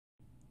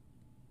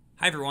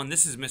Hi everyone,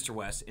 this is Mr.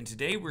 West, and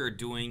today we're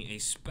doing a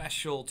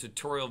special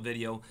tutorial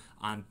video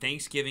on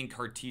Thanksgiving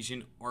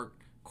Cartesian art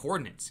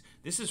coordinates.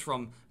 This is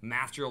from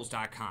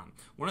mathdrills.com.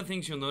 One of the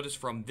things you'll notice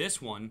from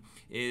this one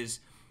is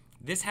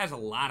this has a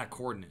lot of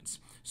coordinates.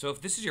 So if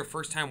this is your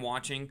first time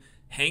watching,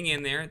 hang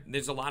in there.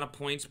 There's a lot of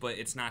points, but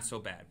it's not so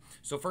bad.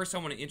 So first I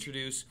want to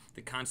introduce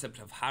the concept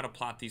of how to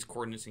plot these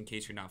coordinates in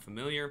case you're not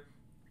familiar.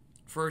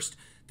 First,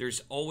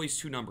 there's always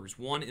two numbers.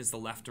 One is the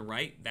left and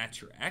right,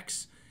 that's your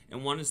X.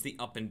 And one is the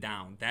up and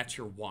down, that's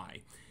your Y.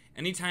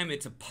 Anytime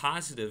it's a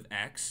positive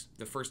X,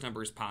 the first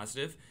number is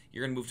positive,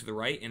 you're going to move to the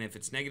right, and if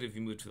it's negative,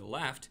 you move to the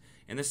left.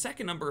 And the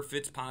second number, if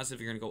it's positive,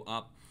 you're going to go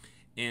up,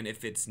 and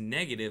if it's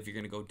negative, you're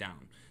going to go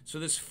down. So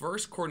this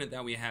first coordinate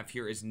that we have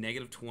here is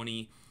negative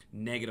 20,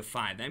 negative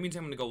 5. That means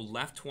I'm going to go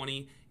left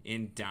 20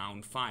 and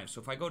down 5. So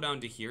if I go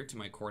down to here to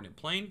my coordinate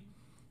plane,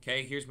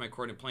 okay, here's my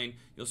coordinate plane,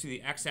 you'll see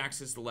the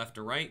x-axis, the left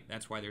to right,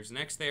 that's why there's an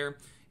X there.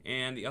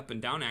 And the up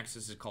and down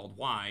axis is called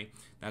Y.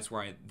 That's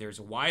why there's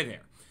a Y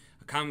there.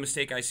 A common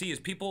mistake I see is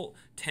people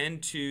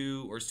tend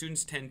to, or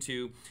students tend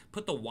to,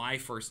 put the Y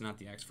first, not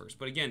the X first.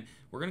 But again,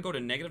 we're going to go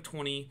to negative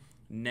 20,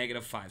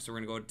 negative 5. So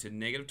we're going to go to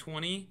negative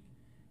 20,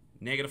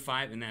 negative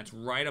 5, and that's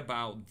right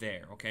about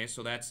there. Okay,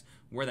 so that's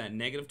where that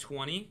negative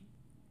 20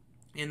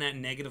 and that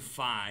negative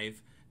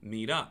 5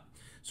 meet up.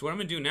 So what I'm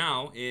going to do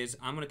now is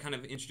I'm going to kind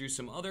of introduce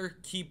some other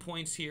key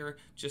points here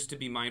just to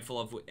be mindful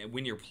of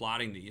when you're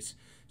plotting these.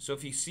 So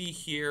if you see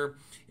here,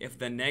 if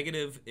the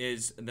negative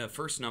is the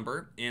first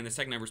number and the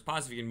second number is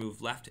positive, you're going to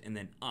move left and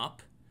then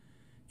up.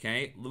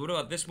 Okay, what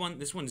about this one?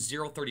 This one's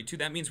 0, 32.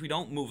 That means we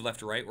don't move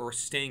left or right. We're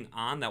staying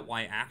on that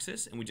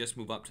y-axis and we just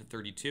move up to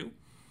 32.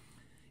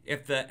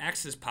 If the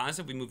x is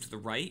positive, we move to the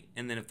right.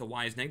 And then if the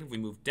y is negative, we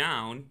move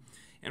down.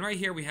 And right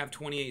here we have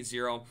 28,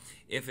 0.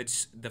 If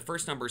it's the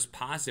first number is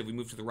positive, we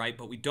move to the right,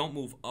 but we don't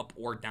move up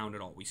or down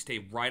at all. We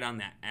stay right on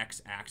that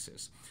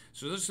x-axis.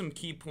 So those are some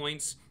key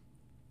points.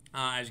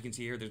 As you can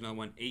see here, there's another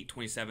one, 8,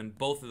 27.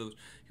 Both of those,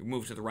 you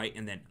move to the right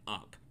and then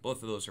up.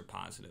 Both of those are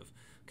positive.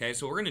 Okay,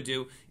 so what we're going to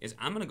do is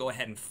I'm going to go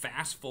ahead and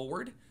fast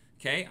forward.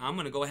 Okay, I'm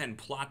going to go ahead and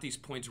plot these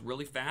points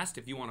really fast.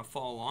 If you want to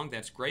follow along,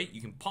 that's great.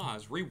 You can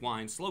pause,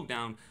 rewind, slow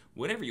down,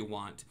 whatever you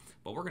want.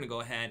 But we're going to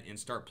go ahead and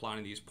start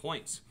plotting these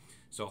points.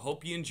 So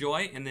hope you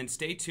enjoy, and then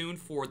stay tuned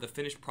for the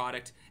finished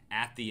product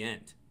at the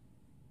end.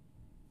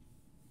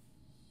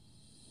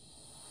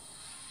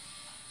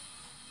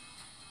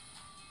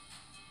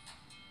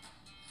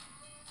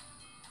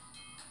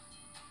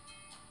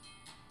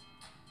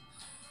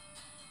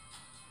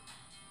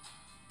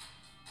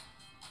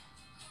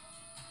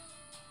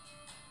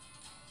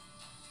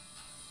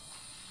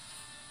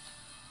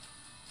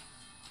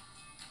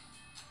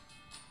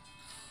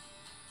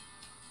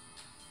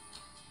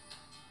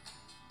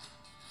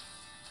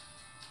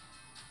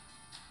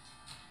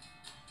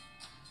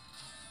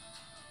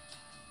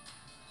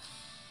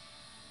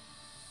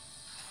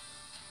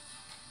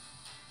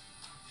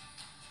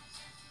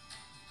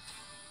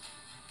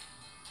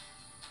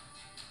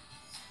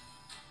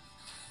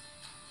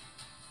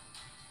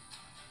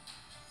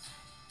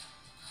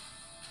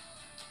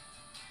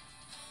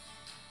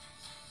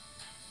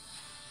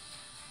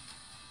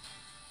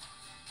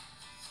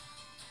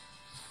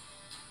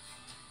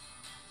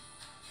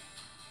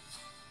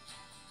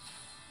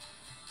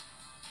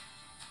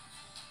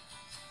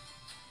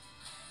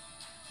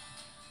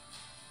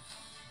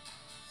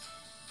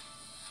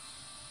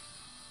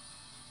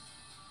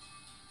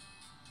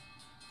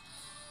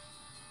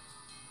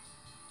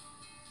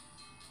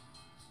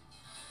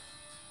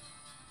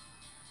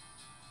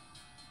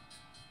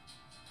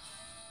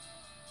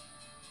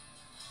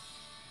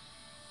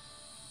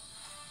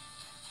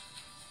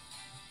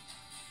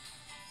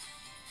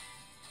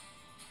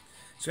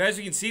 So as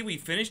you can see, we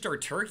finished our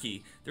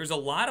turkey. There's a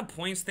lot of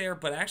points there,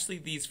 but actually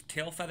these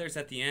tail feathers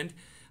at the end,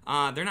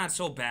 they're not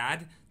so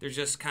bad. They're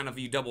just kind of,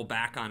 you double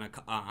back on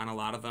a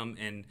lot of them,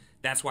 and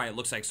that's why it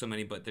looks like so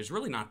many, but there's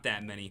really not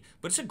that many.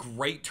 But it's a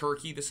great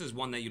turkey. This is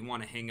one that you'd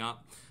want to hang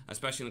up,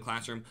 especially in the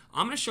classroom.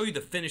 I'm going to show you the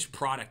finished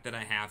product that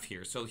I have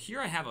here. So here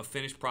I have a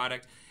finished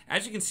product.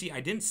 As you can see,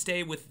 I didn't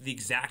stay with the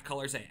exact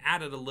colors. I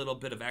added a little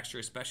bit of extra,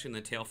 especially in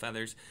the tail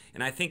feathers,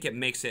 and I think it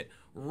makes it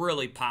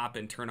really pop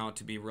and turn out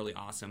to be really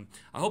awesome.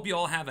 I hope you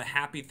all have a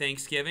happy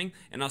Thanksgiving,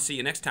 and I'll see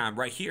you next time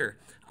right here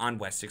on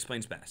West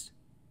Explains Best.